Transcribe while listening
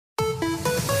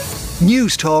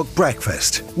News Talk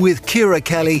Breakfast with Ciara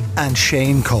Kelly and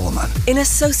Shane Coleman. In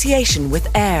association with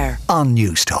AIR on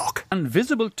News Talk. And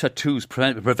visible tattoos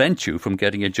prevent you from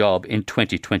getting a job in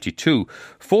 2022.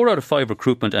 4 out of 5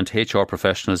 recruitment and HR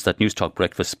professionals that News Talk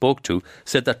Breakfast spoke to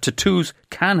said that tattoos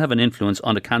can have an influence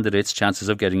on a candidate's chances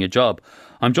of getting a job.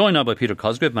 I'm joined now by Peter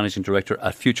Cosgrave, Managing Director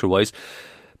at FutureWise.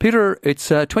 Peter, it's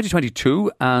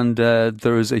 2022 and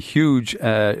there is a huge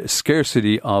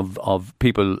scarcity of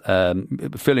people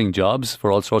filling jobs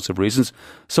for all sorts of reasons.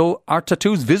 So are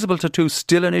visible tattoos,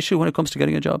 still an issue when it comes to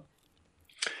getting a job?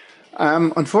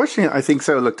 Unfortunately, I think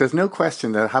so. Look, there's no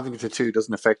question that having a tattoo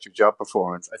doesn't affect your job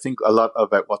performance. I think a lot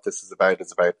about what this is about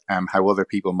how other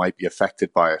people might be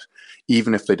affected by it,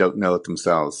 even if they don't know it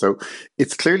themselves. So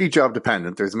it's clearly job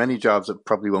dependent. There's many jobs that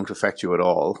probably won't affect you at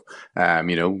all. You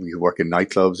can work in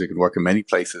nightclubs, you can work in many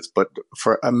places, but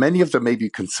for many of them may be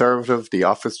conservative, the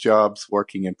office jobs,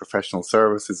 working in professional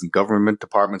services and government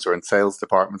departments or in sales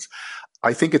departments.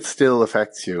 I think it still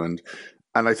affects you.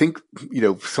 And I think,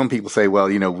 some people say, well,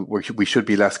 we should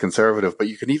be less conservative, but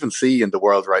you can even see in the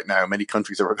world right now, many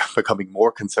countries are becoming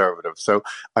more conservative. So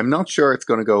I'm not sure it's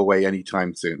going to go away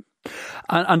anytime soon.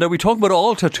 And are we talking about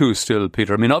all tattoos still,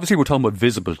 Peter? I mean, obviously we're talking about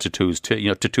visible tattoos,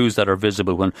 tattoos that are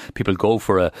visible when people go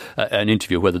for an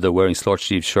interview, whether they're wearing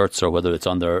sleeve shirts or whether it's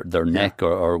on their neck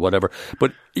or whatever.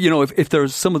 But, if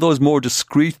there's some of those more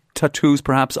discreet tattoos,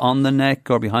 perhaps on the neck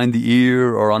or behind the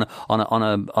ear or on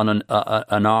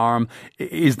an arm,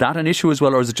 is that an issue as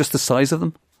well, or is it just the size of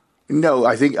them? No,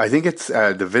 I think it's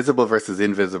the visible versus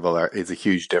invisible is a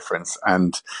huge difference.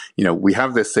 And, we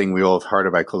have this thing we all have heard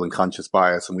about called unconscious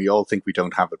bias, and we all think we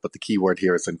don't have it. But the key word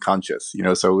here is unconscious.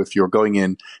 So if you're going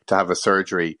in to have a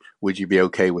surgery, would you be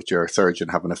okay with your surgeon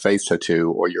having a face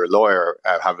tattoo or your lawyer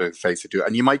having a face tattoo?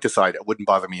 And you might decide it wouldn't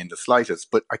bother me in the slightest,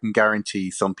 but I can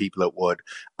guarantee some people it would.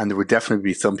 And there would definitely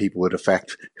be some people it would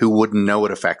affect who wouldn't know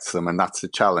it affects them. And that's the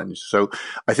challenge. So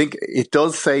I think it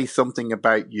does say something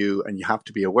about you, and you have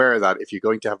to be aware of that if you're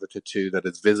going to have a tattoo that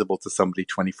is visible to somebody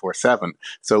 24/7.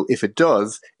 So if it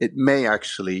does, it may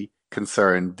actually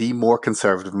concern the more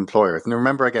conservative employers. And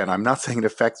remember, again, I'm not saying it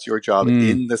affects your job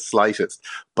in the slightest,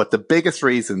 but the biggest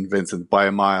reason, Vincent, by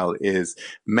a mile, is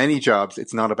many jobs,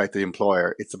 it's not about the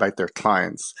employer, it's about their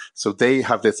clients. So they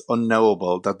have this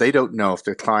unknowable that they don't know if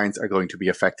their clients are going to be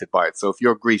affected by it. So if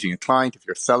you're greeting a client, if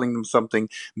you're selling them something,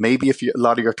 maybe a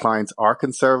lot of your clients are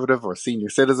conservative or senior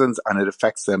citizens and it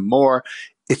affects them more,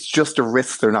 it's just a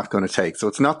risk they're not going to take. So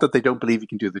it's not that they don't believe you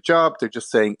can do the job. They're just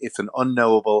saying it's an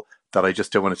unknowable that I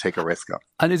just don't want to take a risk on.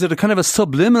 And is it a kind of a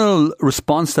subliminal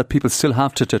response that people still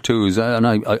have to tattoos? And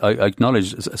I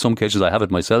acknowledge some cases I have it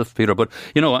myself, Peter, but,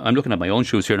 I'm looking at my own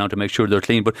shoes here now to make sure they're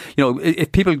clean. But,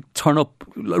 if people turn up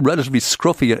relatively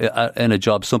scruffy in a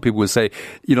job, some people will say,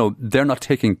 they're not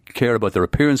taking care about their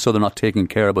appearance, so they're not taking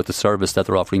care about the service that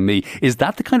they're offering me. Is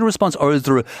that the kind of response, or is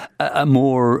there a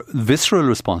more visceral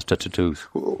response to tattoos?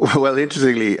 Well,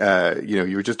 interestingly,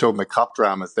 you were just talking about cop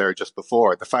dramas there just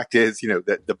before. The fact is,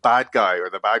 that the bad guy or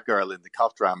the bad girl in the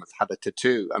cop dramas had a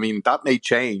tattoo. I mean, that may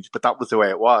change, but that was the way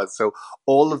it was. So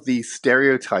all of these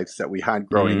stereotypes that we had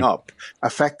growing up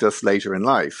affect us later in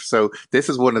life. So this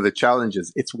is one of the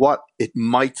challenges. It's what it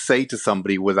might say to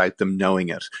somebody without them knowing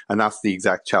it. And that's the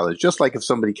exact challenge. Just like if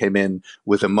somebody came in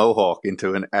with a mohawk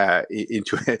into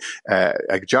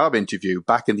a job interview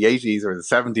back in the 80s or the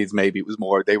 70s, maybe it was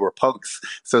more, they were punks.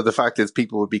 So the fact is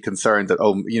people would be concerned that,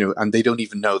 and they don't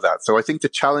even know that. So I think the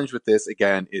challenge with this,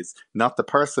 again, is not the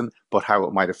person, but how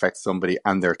it might affect somebody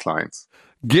and their clients.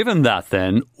 Given that,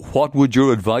 then, what would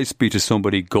your advice be to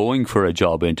somebody going for a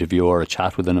job interview or a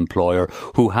chat with an employer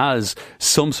who has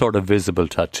some sort of visible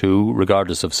tattoo,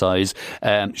 regardless of size?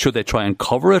 Should they try and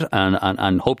cover it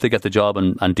and hope they get the job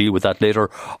and deal with that later,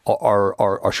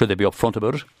 or should they be upfront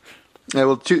about it?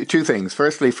 Well, two things.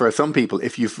 Firstly, for some people,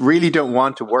 if you really don't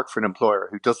want to work for an employer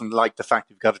who doesn't like the fact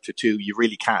you've got a tattoo, you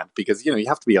really can't, because, you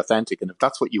have to be authentic. And if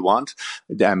that's what you want,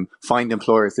 find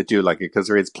employers that do like it, because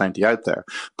there is plenty out there.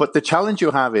 But the challenge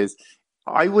you have is,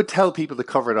 I would tell people to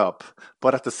cover it up,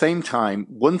 but at the same time,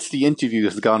 once the interview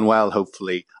has gone well,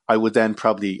 hopefully, I would then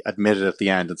probably admit it at the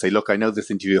end and say, look, I know this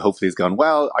interview hopefully has gone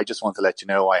well. I just want to let you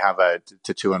know I have a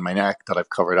tattoo on my neck that I've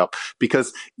covered up.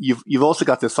 Because you've also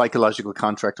got this psychological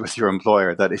contract with your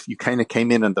employer that if you kind of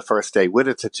came in on the first day with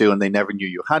a tattoo and they never knew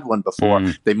you had one before,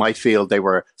 they might feel they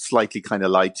were slightly kind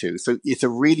of lied to. So it's a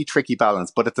really tricky balance.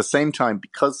 But at the same time,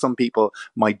 because some people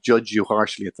might judge you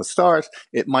harshly at the start,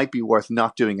 it might be worth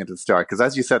not doing it at the start. Because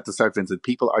as you said at the start, Vincent,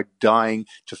 people are dying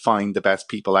to find the best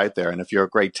people out there. And if you're a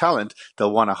great talent,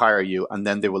 they'll want to hire you, and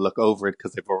then they will look over it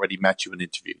because they've already met you and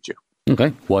interviewed you.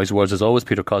 Okay, wise words as always.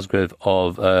 Peter Cosgrave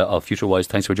of Future Wise,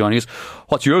 thanks for joining us.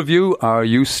 What's your view? Are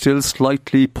you still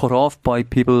slightly put off by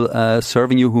people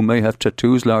serving you who may have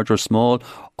tattoos, large or small?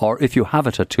 Or if you have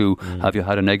a tattoo, have you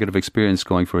had a negative experience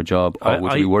going for a job? Or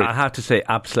would you be worried? I have to say,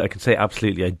 I can say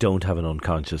absolutely, I don't have an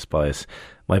unconscious bias.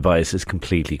 My bias is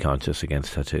completely conscious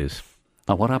against tattoos.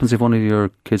 Now, what happens if one of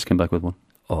your kids came back with one?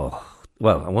 Oh,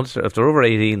 well, if they're over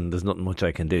 18, there's nothing much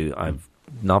I can do. I'm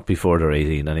not before they're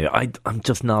 18 anyway. I'm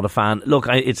just not a fan. Look,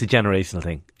 it's a generational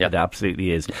thing. It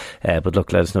absolutely is. But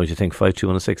look, let us know what you think.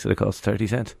 52106, it costs 30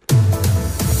 cents.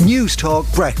 News Talk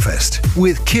Breakfast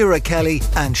with Ciara Kelly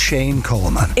and Shane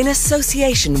Coleman. In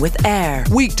association with AIR.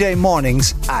 Weekday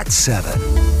mornings at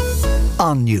 7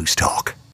 on News Talk.